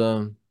Orleans,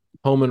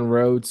 home and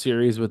road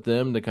series with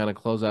them to kind of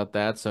close out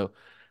that. So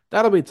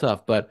that'll be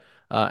tough. But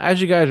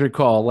as you guys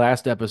recall,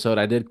 last episode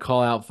I did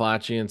call out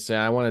Facci and say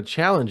I want to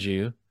challenge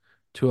you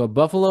to a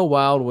Buffalo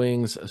Wild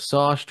Wings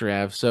sauce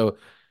draft. So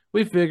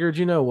we figured,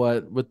 you know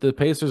what, with the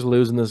Pacers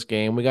losing this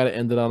game, we got to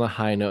end it on a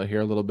high note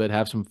here a little bit,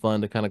 have some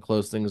fun to kind of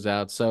close things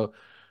out. So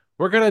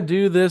we're gonna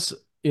do this,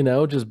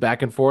 just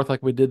back and forth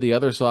like we did the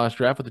other sauce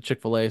draft with the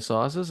Chick-fil-A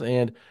sauces,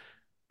 and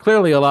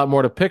clearly a lot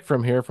more to pick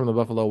from here from the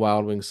Buffalo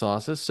Wild Wings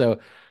sauces. So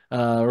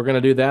We're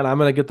gonna do that. I'm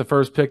gonna get the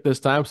first pick this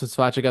time since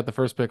Facci got the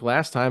first pick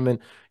last time, and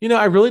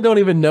I really don't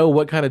even know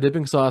what kind of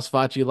dipping sauce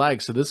Facci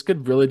likes. So this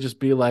could really just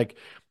be like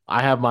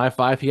I have my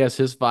five, he has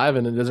his five,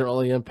 and it doesn't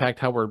really impact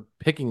how we're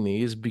picking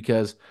these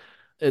because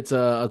it's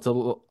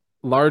a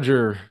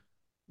larger,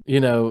 you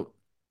know,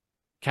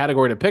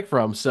 category to pick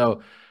from.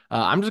 So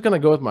I'm just gonna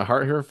go with my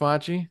heart here,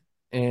 Facci,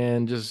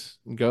 and just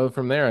go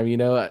from there. I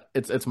mean,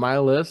 it's my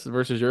list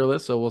versus your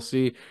list, so we'll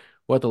see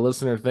what the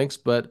listener thinks.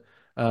 But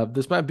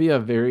this might be a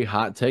very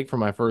hot take for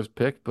my first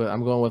pick, but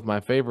I'm going with my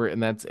favorite,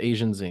 and that's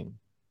Asian Zing.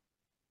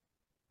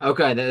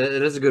 Okay, that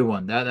is a good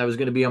one. That was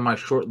going to be on my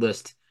short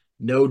list,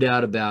 no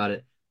doubt about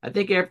it. I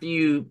think after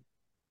you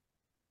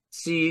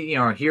see,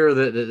 or hear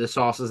the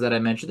sauces that I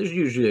mentioned, there's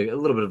usually a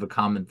little bit of a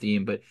common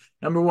theme. But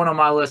number one on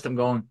my list, I'm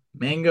going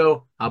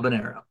mango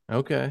habanero.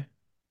 Okay.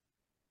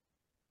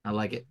 I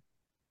like it.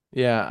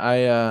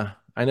 Yeah,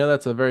 I know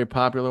that's a very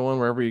popular one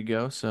wherever you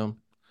go, so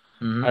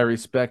I Hmm.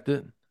 respect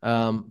it.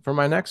 For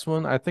my next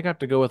one, I think I have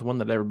to go with one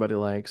that everybody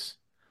likes.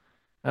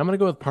 I'm gonna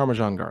go with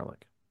Parmesan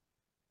garlic.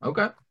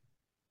 Okay.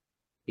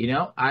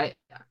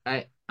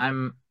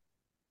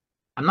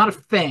 I'm not a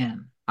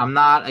fan. I'm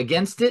not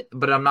against it,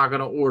 but I'm not going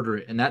to order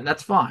it, and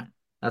that's fine.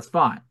 That's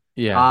fine.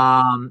 Yeah.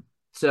 Um.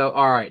 So,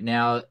 all right,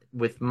 now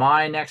with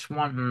my next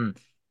one,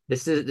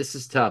 this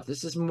is tough.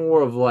 This is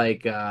more of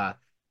like kind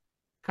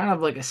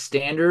of like a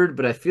standard,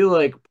 but I feel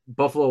like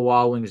Buffalo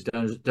Wild Wings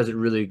does it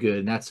really good,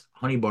 and that's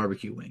honey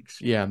barbecue wings.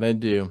 Yeah, they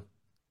do.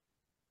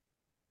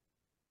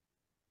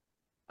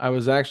 I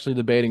was actually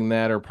debating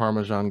that or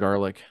Parmesan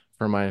garlic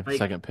for my Like,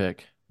 second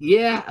pick.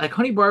 yeah, like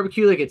honey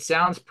barbecue, like it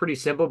sounds pretty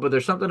simple, but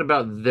there's something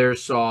about their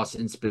sauce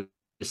in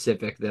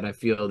specific that I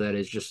feel that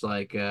is just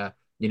like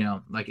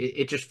like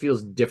it just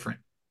feels different.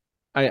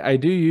 I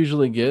do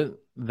usually get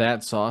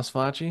that sauce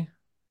Facci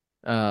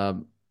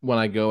when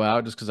I go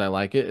out just because I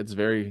like it. It's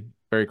very,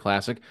 very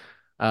classic.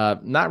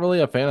 Not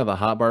really a fan of the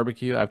hot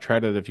barbecue. I've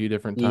tried it a few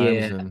different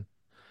times Yeah. and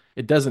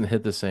it doesn't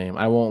hit the same.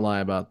 I won't lie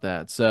about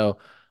that. So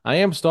I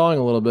am stalling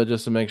a little bit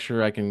just to make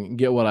sure I can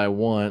get what I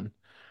want.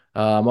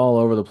 I'm all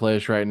over the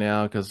place right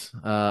now because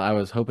I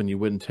was hoping you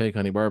wouldn't take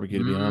honey barbecue,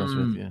 to be honest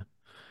with Mm. you.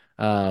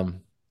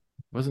 Um,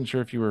 wasn't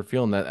sure if you were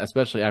feeling that,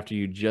 especially after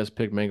you just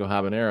picked mango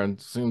habanero,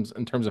 and seems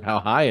in terms of how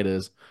high it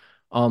is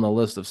on the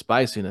list of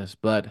spiciness.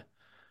 But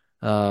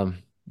um,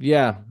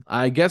 yeah,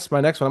 I guess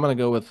my next one I'm gonna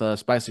go with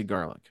spicy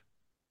garlic.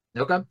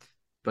 Okay.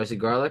 Spicy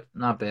garlic,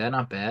 not bad,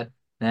 not bad.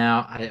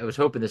 Now, I was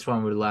hoping this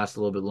one would last a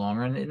little bit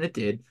longer, and it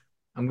did.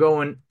 I'm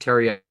going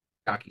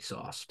teriyaki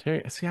sauce.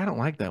 Terry, see, I don't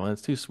like that one.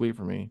 It's too sweet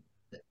for me.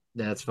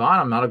 That's fine.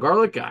 I'm not a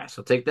garlic guy,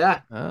 so take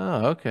that.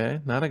 Oh,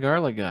 okay. Not a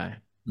garlic guy.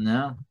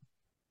 No.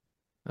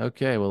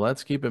 Okay, well,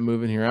 let's keep it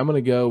moving here. I'm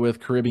gonna go with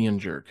Caribbean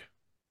jerk.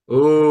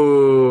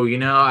 Ooh,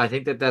 I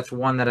think that's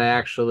one that I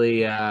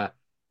actually kind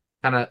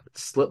of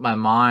slipped my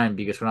mind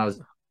because when I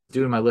was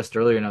doing my list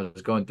earlier and I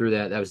was going through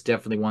that, that was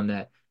definitely one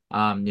that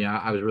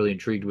I was really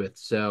intrigued with.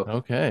 So,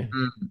 Okay.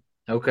 mm,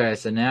 okay,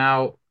 so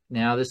now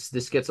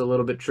this gets a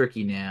little bit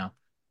tricky now.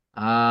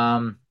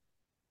 Um,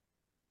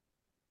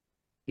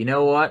 you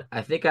know what?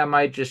 I think I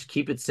might just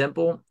keep it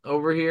simple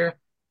over here.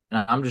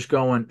 And I'm just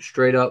going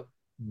straight up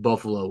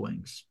buffalo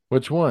wings.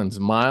 Which ones?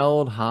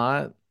 Mild,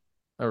 hot,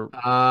 or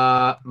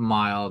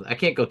Mild. I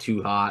can't go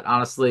too hot.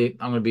 Honestly,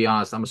 I'm gonna be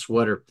honest. I'm a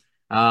sweater.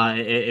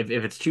 If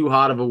it's too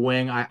hot of a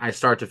wing, I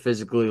start to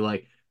physically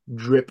like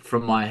drip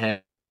from my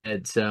head.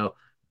 So,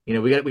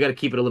 we got to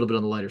keep it a little bit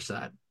on the lighter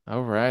side.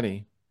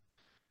 alrighty.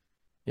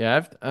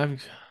 Yeah,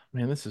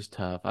 man, this is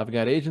tough. I've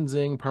got Asian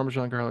zing,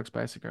 Parmesan garlic,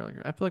 spicy garlic.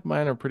 I feel like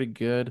mine are pretty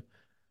good.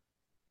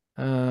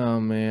 Oh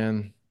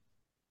man.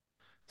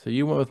 So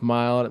you went with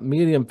mild.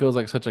 Medium feels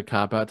like such a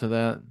cop out to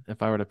that.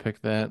 If I were to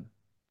pick that,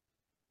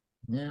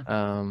 Yeah.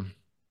 um,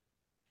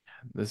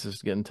 this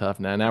is getting tough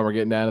now. Now we're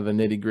getting down to the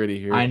nitty gritty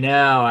I here.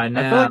 know, I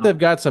I feel like know. they've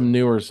got some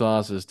newer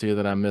sauces too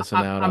that I'm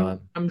missing I, out I'm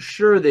on. I'm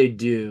sure they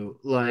do.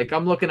 Like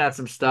I'm looking at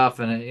some stuff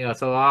and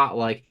it's a lot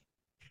like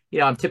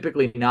I'm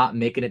typically not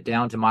making it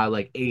down to my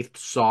like eighth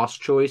sauce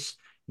choice.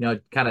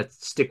 Kind of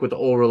stick with the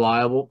old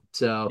reliable.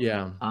 So,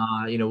 Yeah.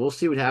 we'll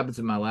see what happens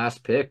in my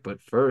last pick.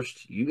 But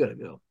first, you gotta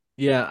go.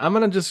 Yeah, I'm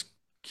gonna just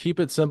keep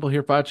it simple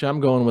here, Facci. I'm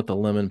going with the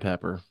lemon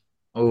pepper.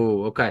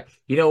 Oh, okay.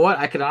 You know what?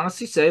 I could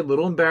honestly say a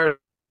little embarrassing.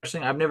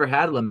 I've never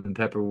had lemon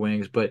pepper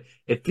wings, but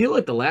it feel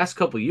like the last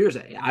couple of years,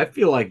 I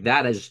feel like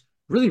that has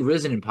really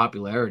risen in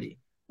popularity.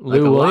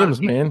 Like a Lou lot of Williams,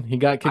 people. man, he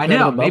got I kicked out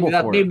of know. the bubble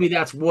for it. Maybe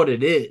that's what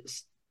it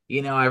is.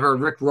 I've heard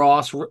Rick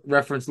Ross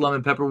reference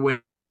lemon pepper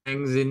wings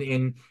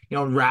in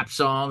rap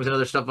songs and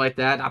other stuff like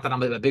that. Not that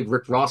I'm a big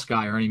Rick Ross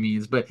guy or any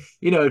means, but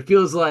it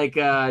feels like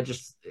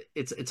just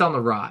it's on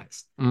the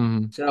rise.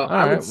 Hmm. So All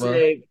I would right,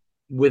 well, say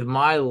with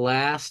my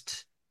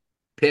last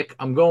pick,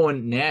 I'm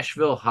going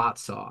Nashville hot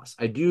sauce.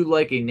 I do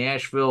like a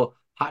Nashville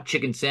hot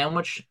chicken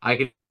sandwich. I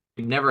could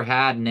never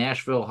had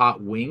Nashville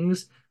hot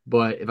wings,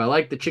 but if I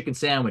like the chicken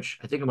sandwich,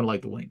 I think I'm gonna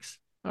like the wings.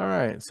 all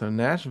right. So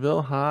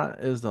Nashville hot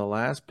is the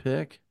last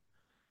pick.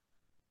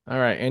 All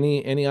right.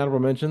 Any honorable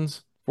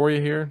mentions for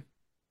you here?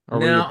 Or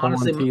were you Now,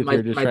 pulling honestly, teeth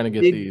here just trying to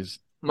get these?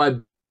 my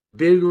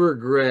big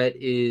regret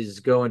is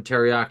going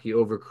teriyaki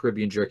over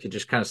Caribbean jerk. It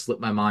just kind of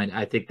slipped my mind.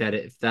 I think that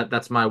if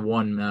that's my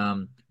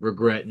one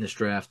regret in this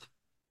draft.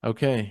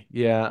 Okay,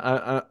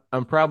 yeah,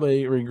 I'm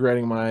probably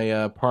regretting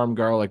my parm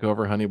garlic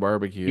over honey You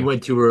barbecue.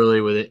 went too early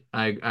with it.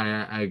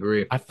 I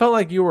agree. I felt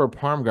like you were a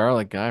parm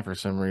garlic guy for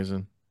some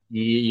reason.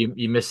 You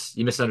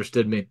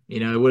misunderstood me.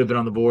 It would have been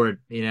on the board.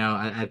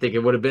 I think it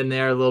would have been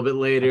there a little bit I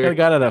could have later.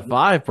 got it at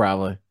 5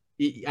 probably.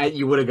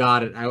 You would have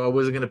got it. I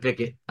wasn't gonna pick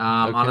it. Okay.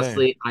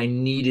 Honestly, I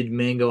needed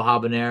mango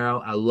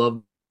habanero. I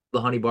love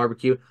the honey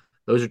barbecue.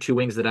 Those are two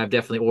wings that I've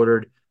definitely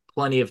ordered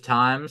plenty of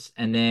times.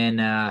 And then,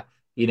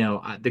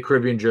 the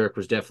Caribbean jerk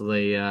was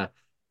definitely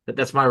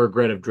that's my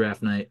regret of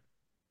draft night.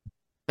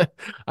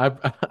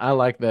 I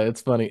like that.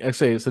 It's funny.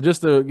 Actually, so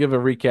just to give a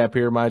recap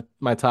here, my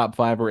top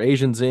 5 were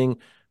Asian zing,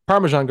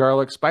 Parmesan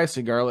garlic,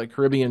 spicy garlic,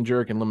 Caribbean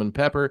jerk, and lemon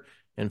pepper.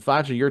 And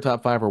Fachi, your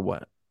top 5 are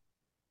what?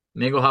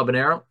 Mango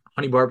habanero,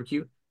 honey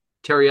barbecue,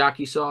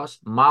 teriyaki sauce,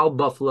 mild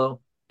buffalo,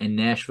 and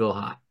Nashville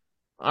hot.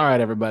 All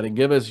right, everybody,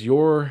 give us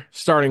your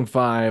starting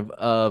 5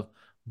 of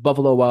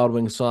Buffalo Wild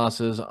Wing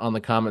sauces on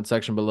the comment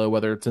section below,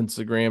 whether it's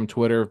Instagram,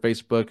 Twitter,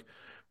 Facebook,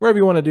 wherever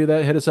you want to do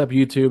that. Hit us up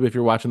YouTube if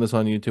you're watching this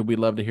on YouTube. We'd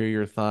love to hear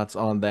your thoughts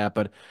on that.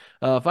 But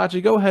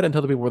Fachi, go ahead and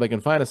tell the people where they can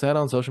find us at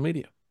on social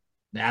media.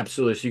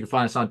 Absolutely. So you can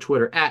find us on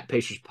Twitter at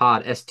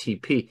PacersPod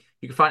STP.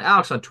 You can find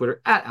Alex on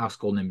Twitter at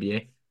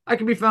AlexGoldenNBA. I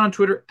can be found on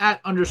Twitter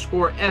at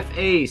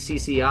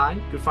 _FACCI.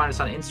 You can find us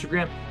on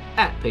Instagram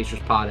at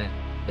PacersPod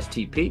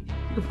STP.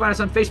 You can find us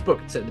on Facebook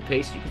at Setting the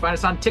Pace. You can find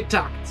us on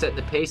TikTok at Setting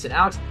the Pace. And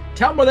Alex,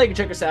 tell them where they can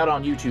check us out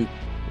on YouTube.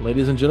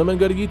 Ladies and gentlemen,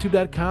 go to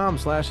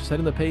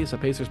youtube.com/Setting the Pace, a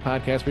Pacers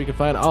podcast, where you can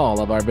find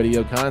all of our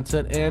video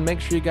content. And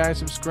make sure you guys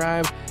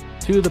subscribe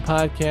to the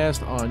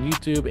podcast on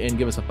YouTube and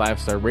give us a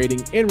 5-star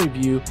rating and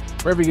review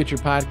wherever you get your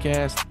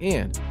podcast.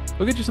 And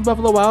go get you some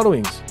Buffalo Wild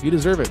Wings. You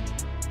deserve it.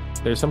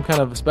 There's some kind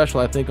of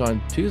special, I think,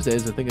 on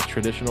Tuesdays. I think it's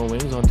traditional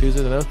wings on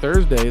Tuesdays. I know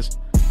Thursdays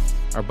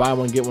are buy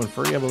one, get one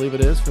free, I believe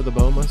it is, for the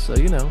Boma. So,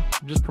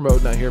 just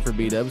promoting out here for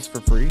B-dubs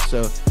for free.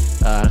 So,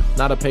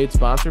 not a paid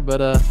sponsor, but,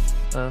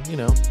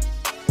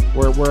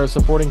 we're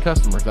supporting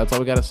customers. That's all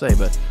we got to say.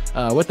 But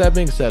with that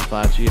being said,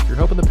 Fachi, if you're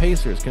hoping the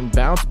Pacers can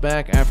bounce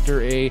back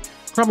after a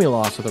crummy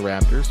loss to the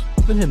Raptors,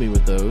 then hit me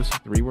with those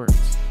 3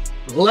 words.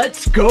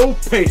 Let's go,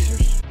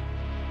 Pacers!